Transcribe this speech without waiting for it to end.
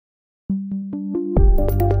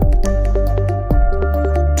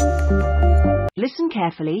listen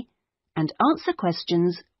carefully and answer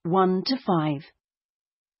questions 1 to 5.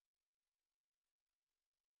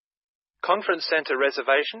 Conference Centre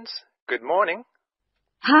reservations. Good morning.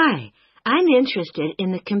 Hi, I'm interested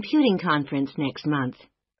in the computing conference next month.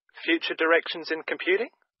 Future directions in computing?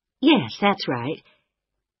 Yes, that's right.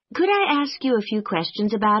 Could I ask you a few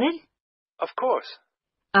questions about it? Of course.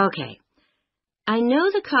 Okay. I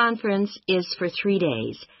know the conference is for 3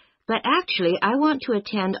 days, but actually I want to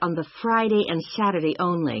attend on the Friday and Saturday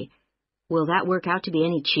only. Will that work out to be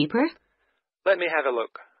any cheaper? Let me have a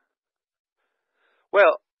look.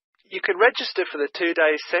 Well, you could register for the 2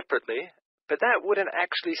 days separately, but that wouldn't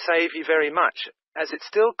actually save you very much, as it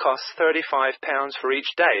still costs £35 for each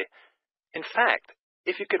day. In fact,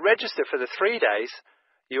 if you could register for the 3 days,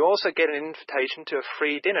 you also get an invitation to a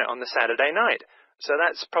free dinner on the Saturday night, so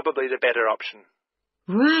that's probably the better option.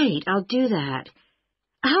 Right, I'll do that.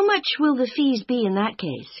 How much will the fees be in that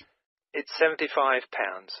case? It's £75.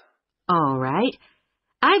 All right.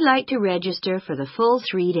 I'd like to register for the full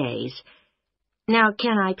 3 days. Now,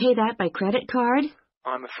 can I pay that by credit card?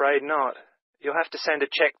 I'm afraid not. You'll have to send a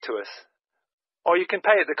cheque to us. Or you can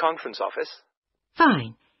pay at the conference office.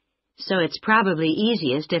 Fine. So it's probably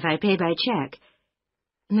easiest if I pay by check.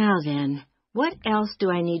 Now then, what else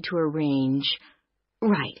do I need to arrange?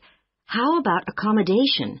 Right. How about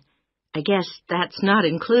accommodation? I guess that's not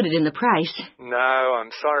included in the price. No,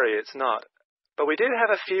 I'm sorry, it's not. But we do have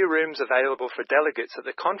a few rooms available for delegates at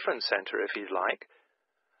the conference centre if you'd like.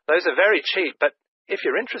 Those are very cheap, but if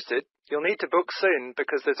you're interested, you'll need to book soon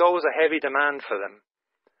because there's always a heavy demand for them.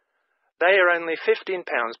 They are only £15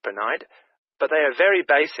 per night, but they are very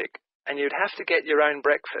basic, and you'd have to get your own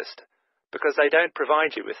breakfast because they don't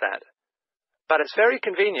provide you with that. But it's very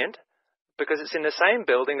convenient because it's in the same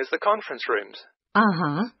building as the conference rooms.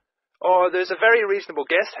 Uh-huh. Or there's a very reasonable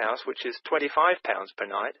guest house, which is £25 per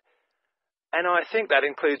night, and I think that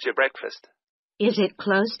includes your breakfast. Is it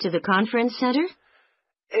close to the conference center?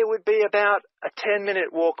 It would be about a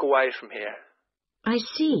 10-minute walk away from here. I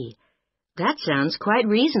see. That sounds quite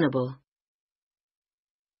reasonable.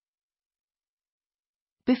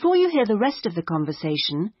 Before you hear the rest of the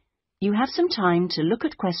conversation, you have some time to look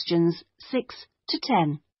at questions 6 to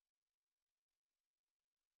 10.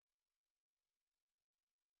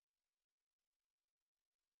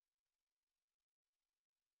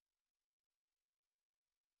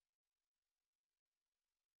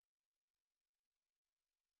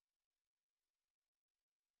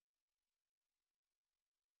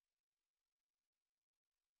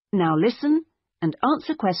 Now listen and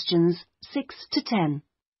answer questions 6 to 10.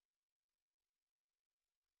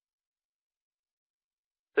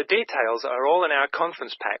 The details are all in our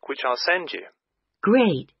conference pack, which I'll send you.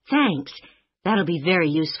 Great, thanks. That'll be very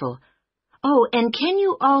useful. Oh, and can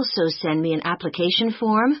you also send me an application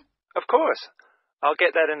form? Of course. I'll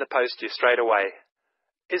get that in the post to you straight away.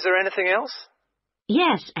 Is there anything else?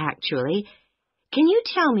 Yes, actually. Can you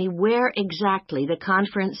tell me where exactly the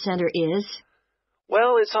conference center is?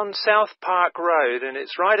 Well, it's on South Park Road, and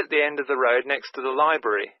it's right at the end of the road next to the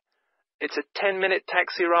library. It's a 10-minute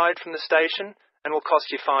taxi ride from the station and will cost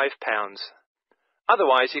you £5.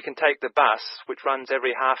 Otherwise, you can take the bus, which runs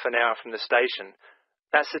every half an hour from the station.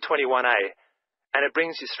 That's the 21A, and it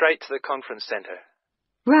brings you straight to the conference centre.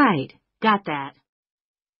 Right, got that.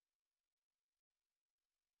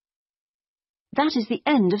 That is the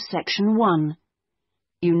end of section 1.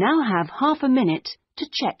 You now have half a minute to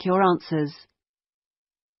check your answers.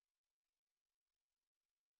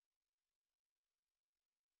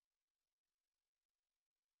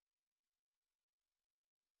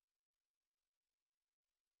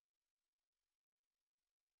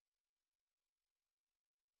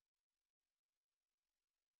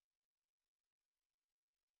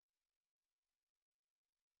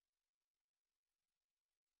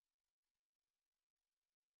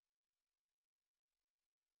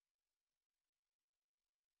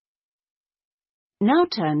 Now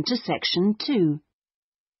turn to section 2.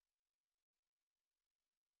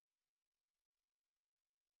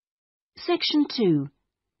 Section 2.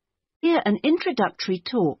 Hear an introductory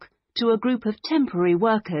talk to a group of temporary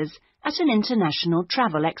workers at an international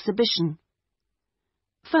travel exhibition.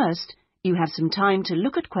 First, you have some time to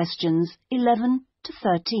look at questions 11 to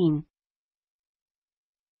 13.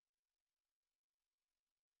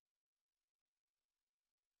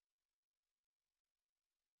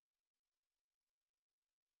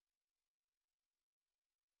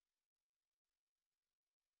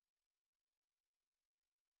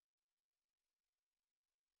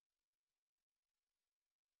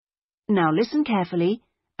 Now listen carefully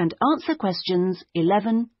and answer questions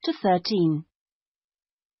 11 to 13.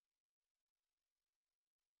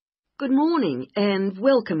 Good morning and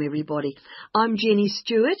welcome everybody. I'm Jenny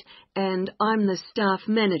Stewart and I'm the staff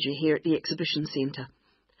manager here at the Exhibition Centre.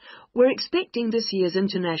 We're expecting this year's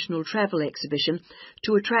International Travel Exhibition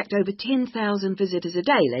to attract over 10,000 visitors a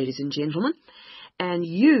day, ladies and gentlemen, and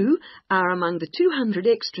you are among the 200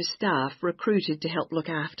 extra staff recruited to help look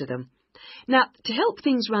after them. Now, to help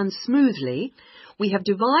things run smoothly, we have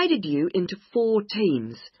divided you into 4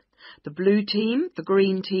 teams: the blue team, the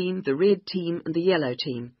green team, the red team and the yellow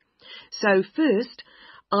team. So first,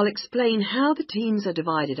 I'll explain how the teams are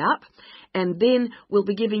divided up, and then we'll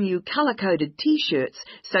be giving you colour-coded T-shirts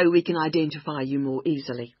so we can identify you more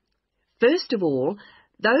easily. First of all,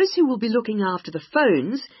 those who will be looking after the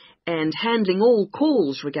phones and handling all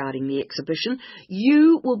calls regarding the exhibition,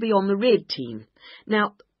 you will be on the red team.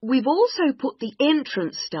 Now, we've also put the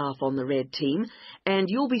entrance staff on the red team, and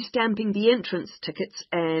you'll be stamping the entrance tickets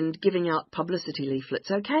and giving out publicity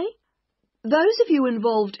leaflets, okay? Those of you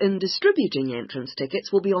involved in distributing entrance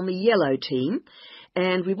tickets will be on the yellow team,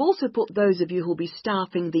 and we've also put those of you who'll be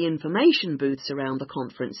staffing the information booths around the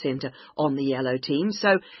conference centre on the yellow team,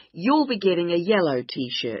 so you'll be getting a yellow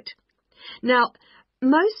T-shirt. Now,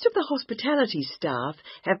 most of the hospitality staff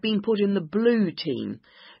have been put in the blue team,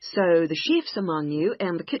 so the chefs among you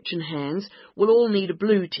and the kitchen hands will all need a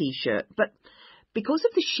blue T-shirt, but because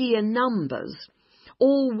of the sheer numbers,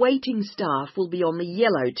 all waiting staff will be on the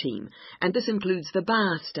yellow team, and this includes the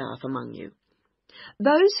bar staff among you.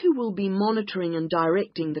 Those who will be monitoring and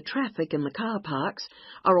directing the traffic in the car parks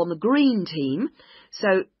are on the green team,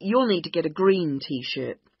 so you'll need to get a green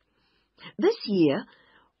T-shirt. This year,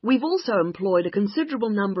 we've also employed a considerable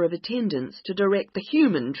number of attendants to direct the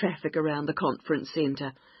human traffic around the conference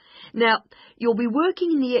centre. Now, you'll be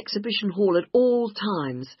working in the exhibition hall at all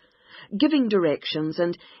times, giving directions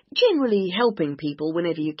and generally helping people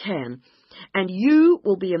whenever you can. And you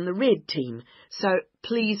will be in the red team, so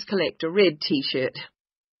please collect a red T-shirt.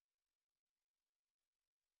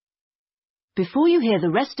 Before you hear the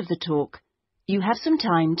rest of the talk, you have some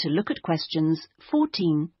time to look at questions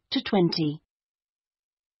 14 to 20.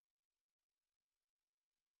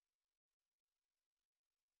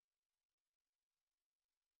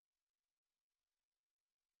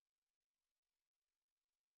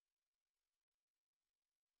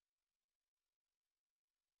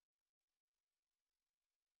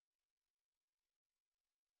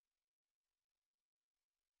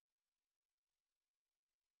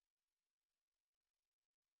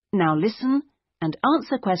 Now listen and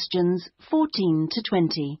answer questions 14 to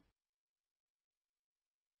 20.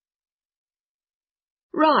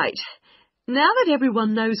 Right. Now that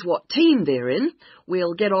everyone knows what team they're in,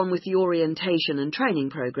 we'll get on with the orientation and training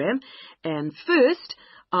program, and first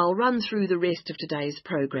I'll run through the rest of today's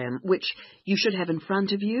program, which you should have in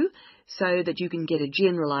front of you so that you can get a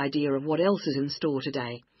general idea of what else is in store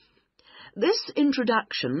today. This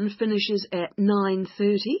introduction finishes at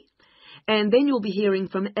 9:30, and then you'll be hearing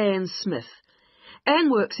from Anne Smith.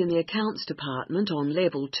 Anne works in the accounts department on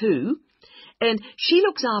level 2, and she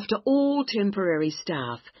looks after all temporary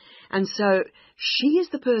staff, and so she is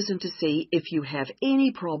the person to see if you have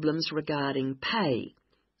any problems regarding pay.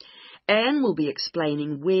 Anne will be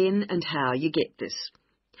explaining when and how you get this.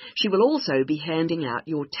 She will also be handing out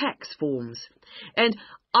your tax forms. And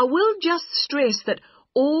I will just stress that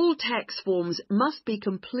all tax forms must be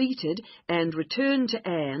completed and returned to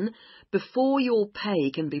Anne before your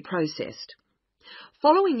pay can be processed.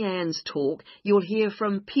 Following Anne's talk, you'll hear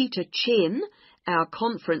from Peter Chen, our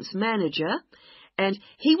conference manager, and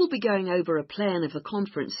he will be going over a plan of the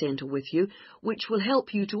conference centre with you, which will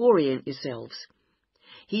help you to orient yourselves.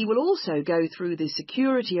 He will also go through the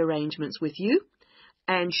security arrangements with you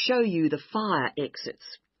and show you the fire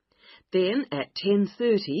exits. Then, at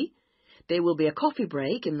 10:30, there will be a coffee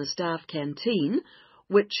break in the staff canteen,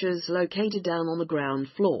 which is located down on the ground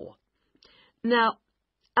floor. Now,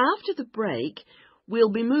 after the break,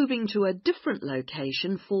 we'll be moving to a different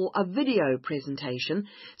location for a video presentation,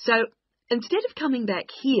 so instead of coming back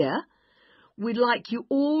here, we'd like you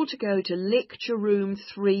all to go to Lecture Room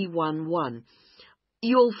 311.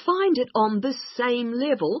 You'll find it on this same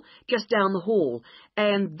level just down the hall,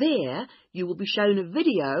 and there you will be shown a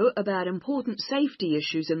video about important safety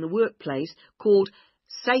issues in the workplace called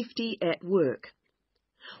Safety at Work.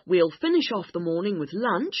 We'll finish off the morning with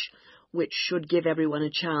lunch, which should give everyone a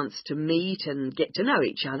chance to meet and get to know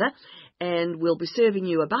each other, and we'll be serving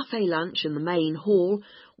you a buffet lunch in the main hall,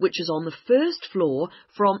 which is on the first floor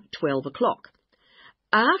from 12 o'clock.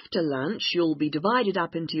 After lunch, you'll be divided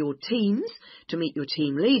up into your teams to meet your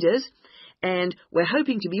team leaders, and we're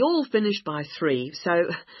hoping to be all finished by 3, so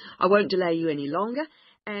I won't delay you any longer,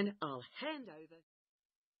 and I'll hand over.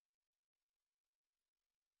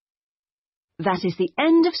 That is the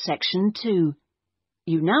end of section 2.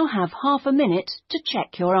 You now have half a minute to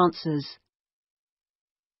check your answers.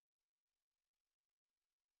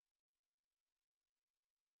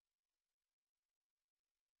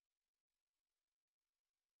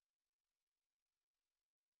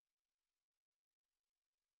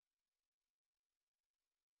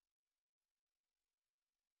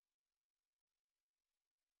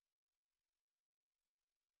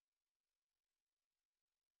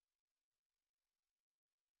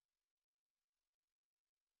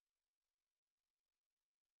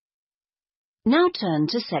 Now turn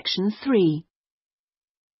to section 3.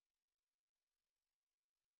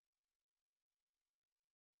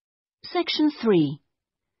 Section 3.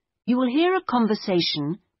 You will hear a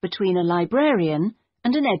conversation between a librarian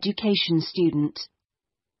and an education student.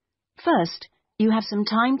 First, you have some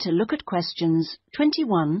time to look at questions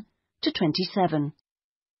 21 to 27.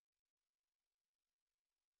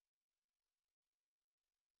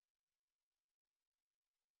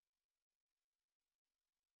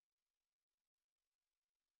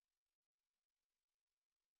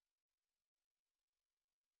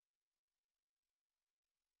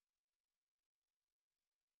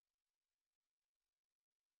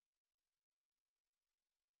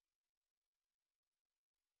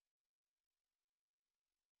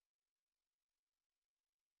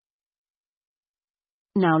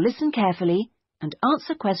 Now listen carefully and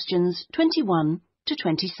answer questions 21 to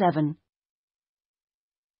 27.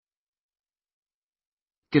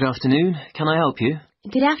 Good afternoon. Can I help you?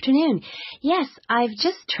 Good afternoon. Yes, I've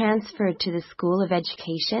just transferred to the School of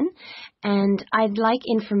Education, and I'd like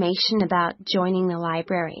information about joining the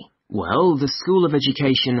library. Well, the School of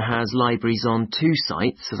Education has libraries on 2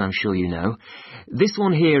 sites, as I'm sure you know. This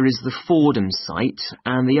one here is the Fordham site,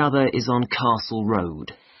 and the other is on Castle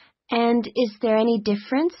Road. And is there any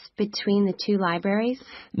difference between the 2 libraries?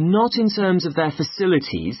 Not in terms of their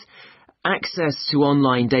facilities. Access to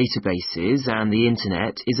online databases and the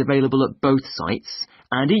internet is available at both sites,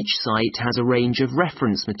 and each site has a range of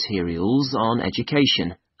reference materials on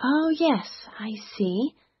education. Oh, yes, I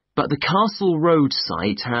see. But the Castle Road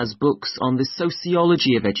site has books on the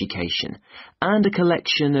sociology of education and a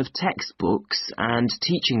collection of textbooks and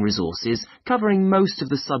teaching resources covering most of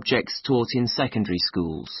the subjects taught in secondary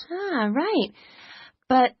schools. Ah, right.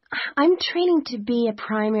 But I'm training to be a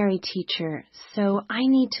primary teacher, so I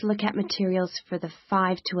need to look at materials for the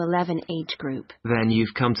 5 to 11 age group. Then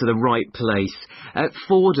you've come to the right place. At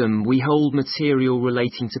Fordham, we hold material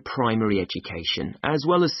relating to primary education, as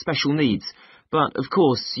well as special needs. But, of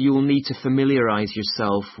course, you'll need to familiarise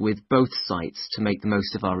yourself with both sites to make the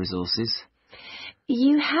most of our resources.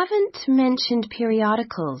 You haven't mentioned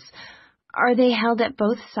periodicals. Are they held at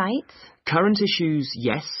both sites? Current issues,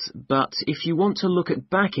 yes, but if you want to look at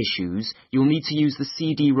back issues, you'll need to use the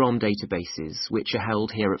CD-ROM databases, which are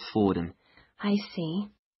held here at Fordham. I see.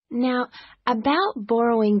 Now, about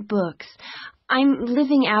borrowing books, I'm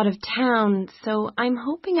living out of town, so I'm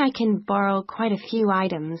hoping I can borrow quite a few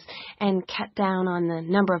items and cut down on the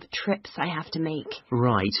number of trips I have to make.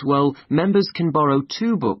 Right, well, members can borrow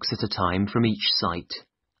 2 books at a time from each site.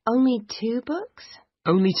 Only 2 books?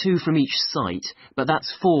 Only 2 from each site, but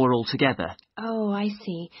that's 4 altogether. Oh, I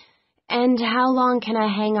see. And how long can I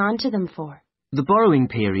hang on to them for? The borrowing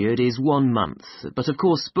period is 1 month, but of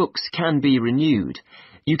course books can be renewed.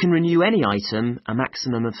 You can renew any item a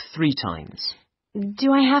maximum of 3 times.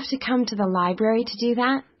 Do I have to come to the library to do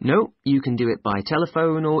that? No, you can do it by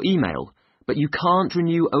telephone or email, but you can't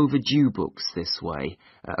renew overdue books this way,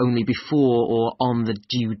 only before or on the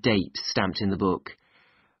due date stamped in the book.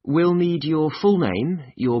 We'll need your full name,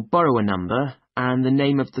 your borrower number, and the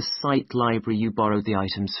name of the site library you borrowed the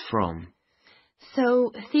items from.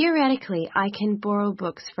 So, theoretically, I can borrow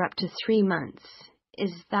books for up to 3 months.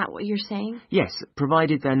 Is that what you're saying? Yes,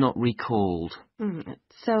 provided they're not recalled.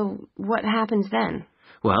 So, what happens then?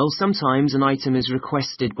 Well, sometimes an item is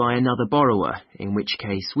requested by another borrower, in which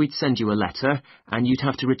case we'd send you a letter, and you'd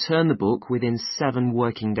have to return the book within 7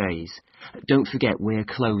 working days. Don't forget we're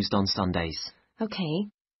closed on Sundays. Okay.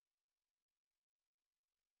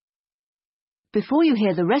 Before you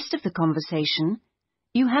hear the rest of the conversation,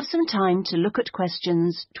 you have some time to look at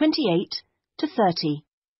questions 28 to 30.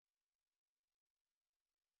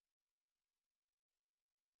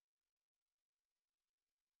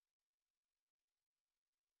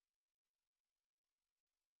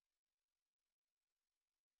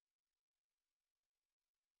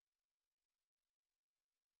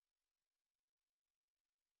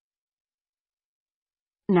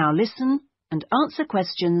 Now listen and answer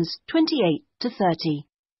questions 28 to 30.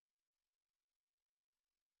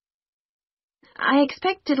 I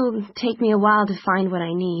expect it'll take me a while to find what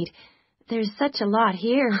I need. There's such a lot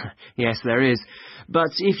here. Yes, there is.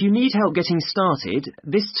 But if you need help getting started,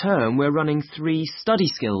 this term we're running 3 study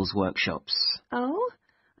skills workshops. Oh?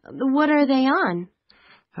 What are they on?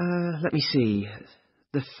 Let me see.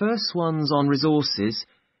 The first one's on resources.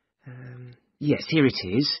 Yes, here it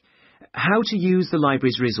is. How to use the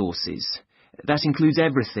library's resources. That includes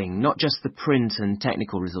everything, not just the print and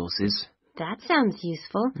technical resources. That sounds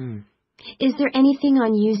useful. Is there anything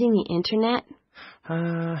on using the internet?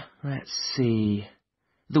 Let's see.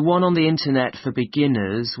 The one on the internet for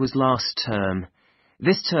beginners was last term.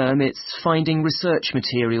 This term it's finding research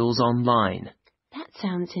materials online. That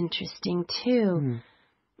sounds interesting too.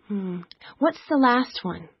 What's the last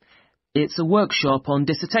one? It's a workshop on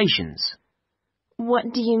dissertations. What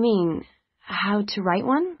do you mean? How to write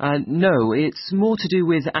one? No, it's more to do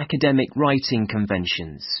with academic writing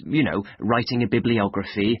conventions. You know, writing a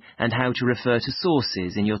bibliography and how to refer to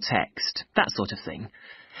sources in your text, that sort of thing.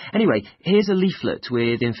 Anyway, here's a leaflet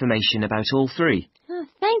with information about all 3. Oh,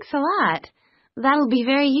 thanks a lot. That'll be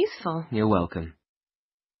very useful. You're welcome.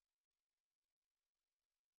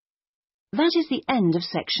 That is the end of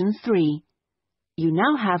section 3. You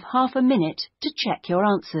now have half a minute to check your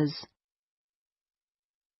answers.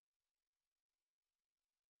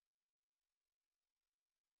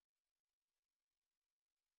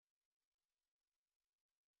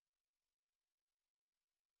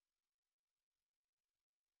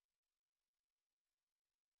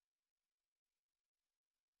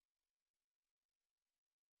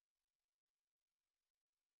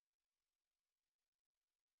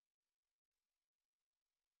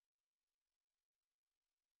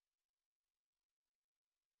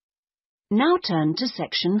 Now turn to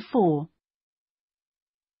section 4.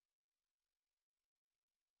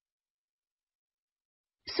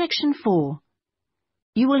 Section 4.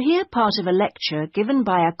 You will hear part of a lecture given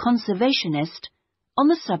by a conservationist on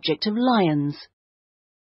the subject of lions.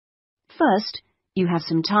 First, you have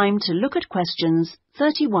some time to look at questions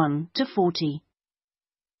 31 to 40.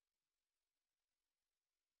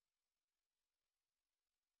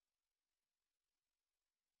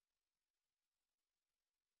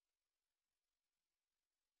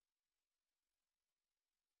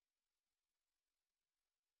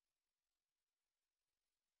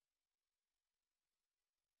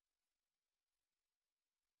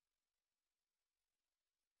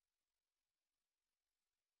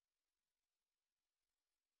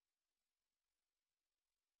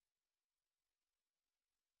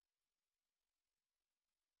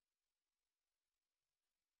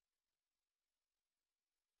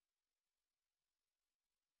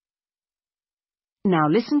 Now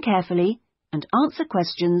listen carefully and answer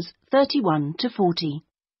questions 31 to 40.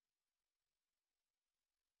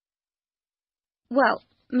 Well,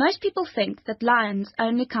 most people think that lions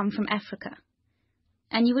only come from Africa.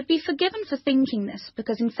 And you would be forgiven for thinking this,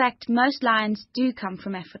 because in fact most lions do come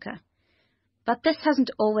from Africa. But this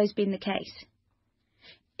hasn't always been the case.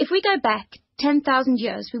 If we go back 10,000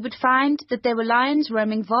 years, we would find that there were lions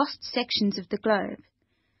roaming vast sections of the globe.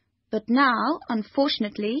 But now,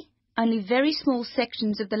 unfortunately, only very small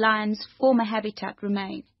sections of the lion's former habitat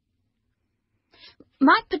remain.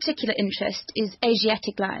 My particular interest is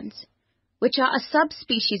Asiatic lions, which are a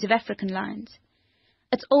subspecies of African lions.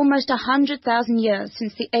 It's almost 100,000 years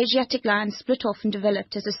since the Asiatic lion split off and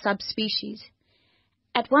developed as a subspecies.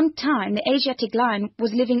 At one time, the Asiatic lion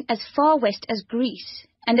was living as far west as Greece,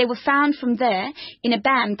 and they were found from there in a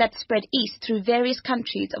band that spread east through various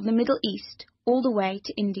countries of the Middle East, all the way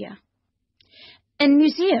to India. In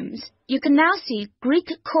museums, you can now see Greek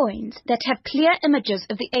coins that have clear images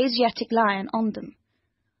of the Asiatic lion on them.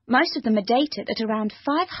 Most of them are dated at around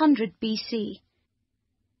 500 BC.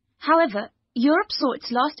 However, Europe saw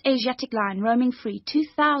its last Asiatic lion roaming free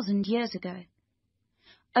 2,000 years ago.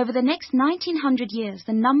 Over the next 1900 years,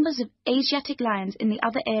 the numbers of Asiatic lions in the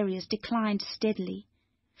other areas declined steadily.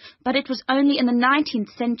 But it was only in the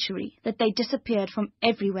 19th century that they disappeared from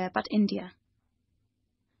everywhere but India.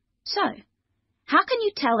 So, how can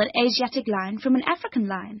you tell an Asiatic lion from an African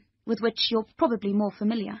lion, with which you're probably more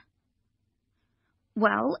familiar?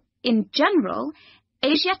 Well, in general,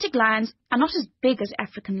 Asiatic lions are not as big as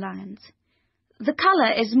African lions. The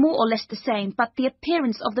colour is more or less the same, but the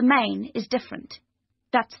appearance of the mane is different.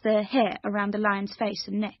 That's the hair around the lion's face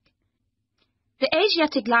and neck. The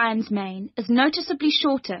Asiatic lion's mane is noticeably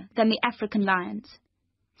shorter than the African lion's.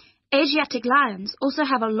 Asiatic lions also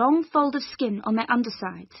have a long fold of skin on their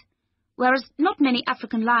undersides, whereas not many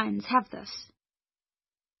African lions have this.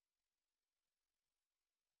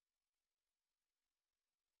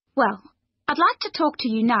 Well, I'd like to talk to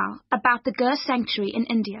you now about the Gir Sanctuary in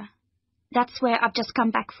India. That's where I've just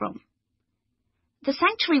come back from. The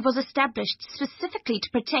sanctuary was established specifically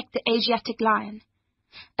to protect the Asiatic lion.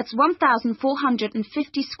 It's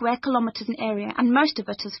 1,450 square kilometers in area, and most of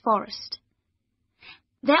it is forest.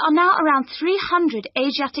 There are now around 300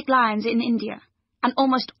 Asiatic lions in India, and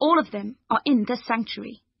almost all of them are in this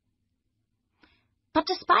sanctuary. But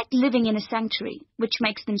despite living in a sanctuary, which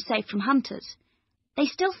makes them safe from hunters, they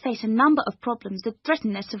still face a number of problems that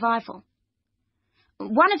threaten their survival.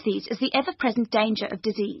 One of these is the ever-present danger of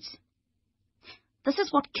disease. This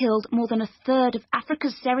is what killed more than a third of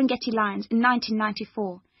Africa's Serengeti lions in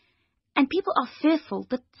 1994, and people are fearful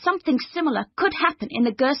that something similar could happen in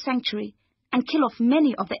the Gir sanctuary and kill off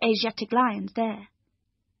many of the Asiatic lions there.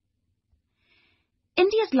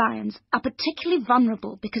 India's lions are particularly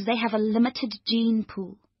vulnerable because they have a limited gene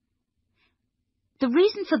pool. The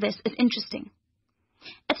reason for this is interesting.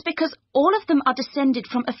 It's because all of them are descended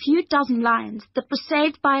from a few dozen lions that were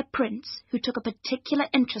saved by a prince who took a particular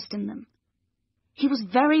interest in them. He was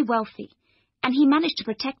very wealthy, and he managed to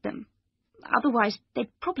protect them. Otherwise,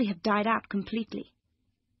 they'd probably have died out completely.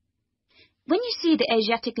 When you see the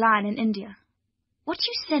Asiatic lion in India, what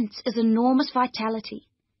you sense is enormous vitality.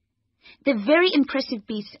 They're very impressive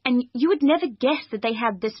beasts, and you would never guess that they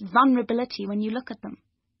had this vulnerability when you look at them.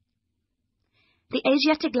 The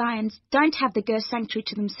Asiatic lions don't have the Gir sanctuary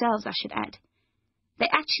to themselves, I should add. They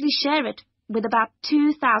actually share it with about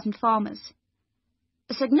 2,000 farmers.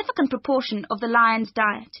 A significant proportion of the lion's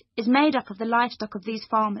diet is made up of the livestock of these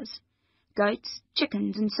farmers, goats,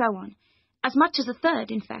 chickens, and so on, as much as a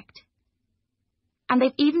third, in fact. And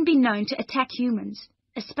they've even been known to attack humans,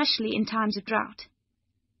 especially in times of drought.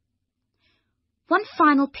 One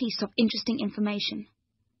final piece of interesting information.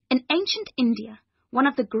 In ancient India, one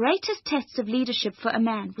of the greatest tests of leadership for a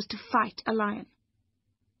man was to fight a lion.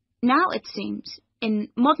 Now, it seems, in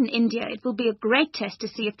modern India, it will be a great test to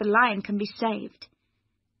see if the lion can be saved.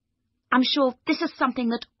 I'm sure this is something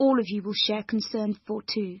that all of you will share concern for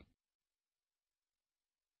too.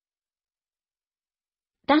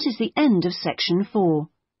 That is the end of section 4.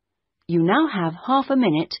 You now have half a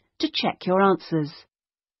minute to check your answers.